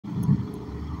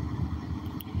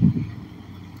You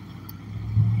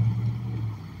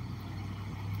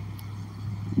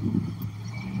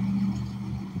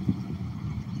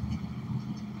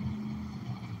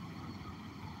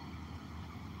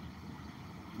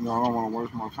know, I don't want to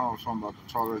waste my time, so I'm about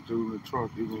to try that dude in the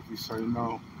truck, even if he say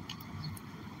no.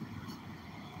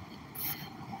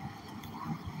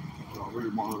 I really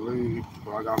want to leave,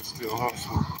 but I gotta still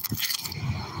hustle.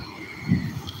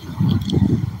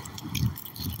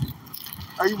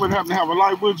 Hey, you wouldn't happen to have a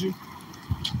light, would you?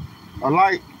 A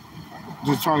light?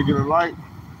 Just trying to get a light?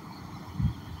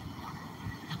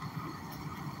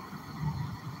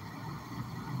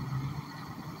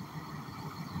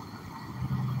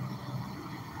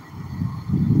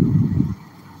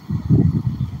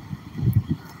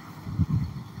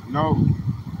 No.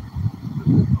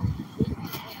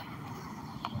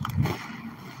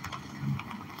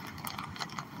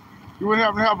 You wouldn't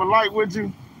happen to have a light, would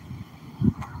you?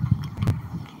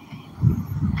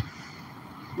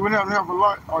 You wouldn't happen to have a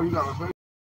light? Oh, you got a baby?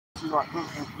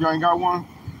 You ain't got one?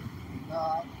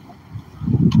 No.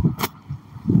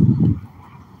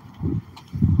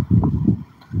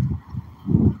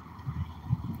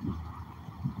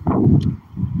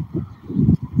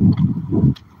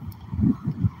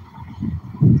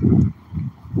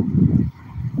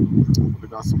 They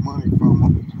got some money from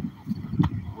them.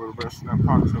 With the rest of that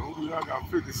pocket. Oh, yeah, I got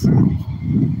 50 cents.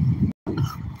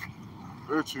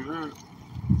 Bet you that.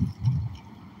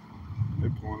 They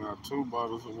pouring out 2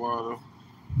 bottles of water.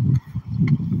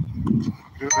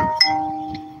 Good.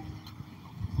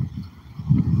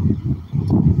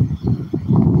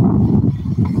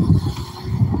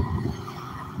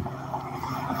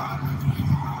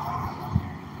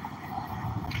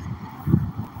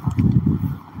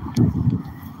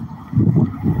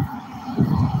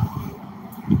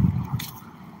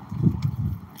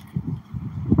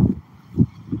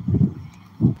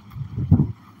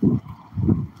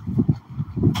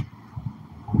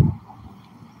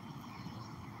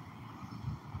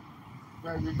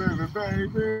 Baby, baby,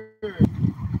 baby.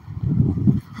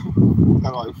 I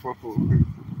like fuck with me.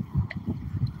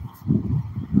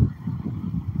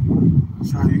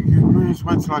 That's how you get rich.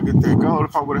 Wait till I get that gold.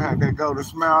 If I would have had that golden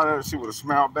smile there, she would have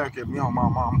smiled back at me on my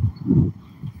mama.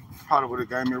 Probably would have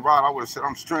gave me a ride. I would have said,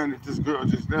 I'm stranded. This girl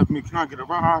just left me. Can I get a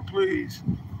ride, please?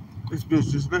 This bitch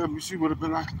just left me. She would have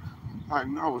been like,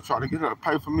 no, I would try to get her to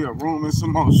pay for me a room and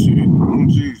some more shit. Oh,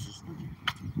 Jesus.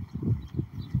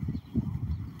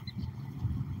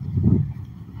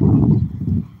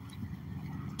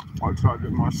 I'll try to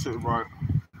get my shit right.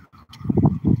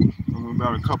 And we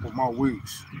got a couple more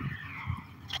weeks.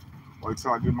 Wait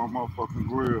till I get my motherfucking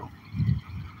grill.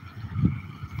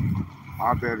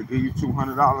 I better give you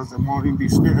 $200 and won't even be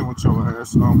staying with your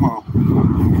ass no more.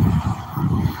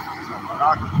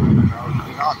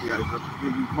 I'll be able to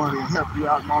give you money and help you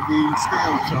out. Won't be even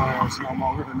staying with your ass no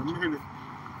more here in a minute.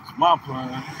 It's my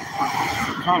plan.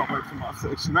 I'm trying to wait for my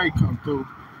Section 8 come through.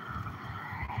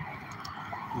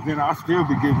 But then I'll still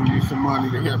be giving you some money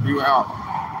to help you out.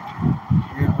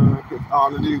 And cause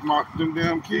all of these them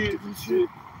damn kids and shit.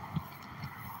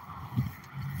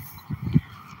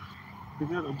 Is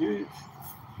that a bitch?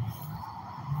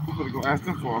 You better go ask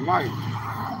them for a light.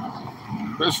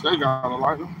 Bet they got a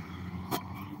lighter.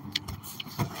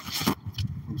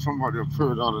 And somebody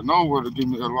appeared out of nowhere to give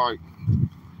me a light.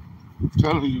 I'm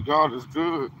telling you, God is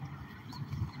good.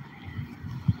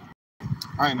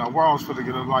 I ain't know where I was supposed to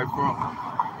get a light from.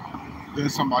 Then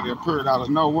somebody appeared out of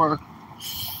nowhere.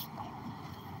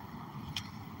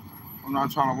 I'm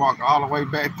not trying to walk all the way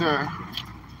back there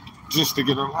just to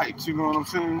get a light. You know what I'm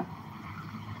saying?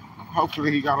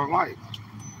 Hopefully he got a light.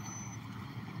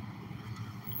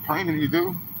 Praying he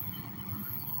do.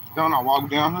 Don't I walk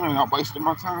down here and I wasted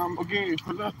my time again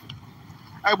for nothing.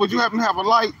 Hey, would you happen to have a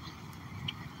light?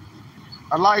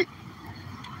 A light?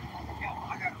 Yeah,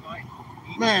 I got a light.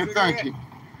 Man, thank you.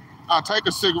 I'll take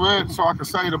a cigarette so I can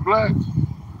say the black.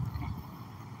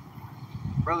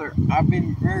 Brother, I've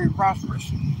been very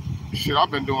prosperous. Shit,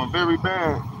 I've been doing very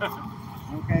bad.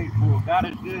 Okay, well, God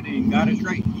is good and God is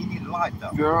great. You need a light,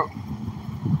 though. Yeah.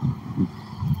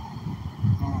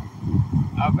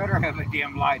 I better have a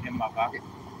damn light in my pocket.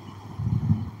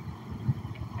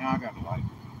 Now I got a light.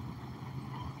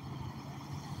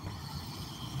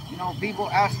 You know, people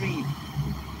ask me,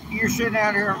 you're sitting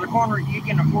out here on the corner, you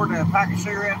can afford a pack of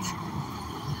cigarettes?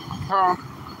 Huh?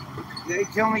 They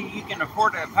tell me you can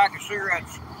afford a pack of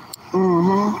cigarettes.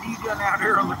 Mm-hmm. What are you doing out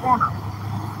here on the corner?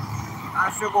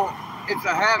 I said, well, it's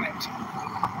a habit.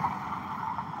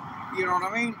 You know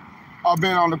what I mean? I've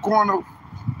been on the corner.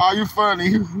 Are you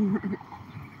funny?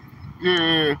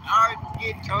 Yeah. I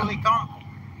get totally comfortable.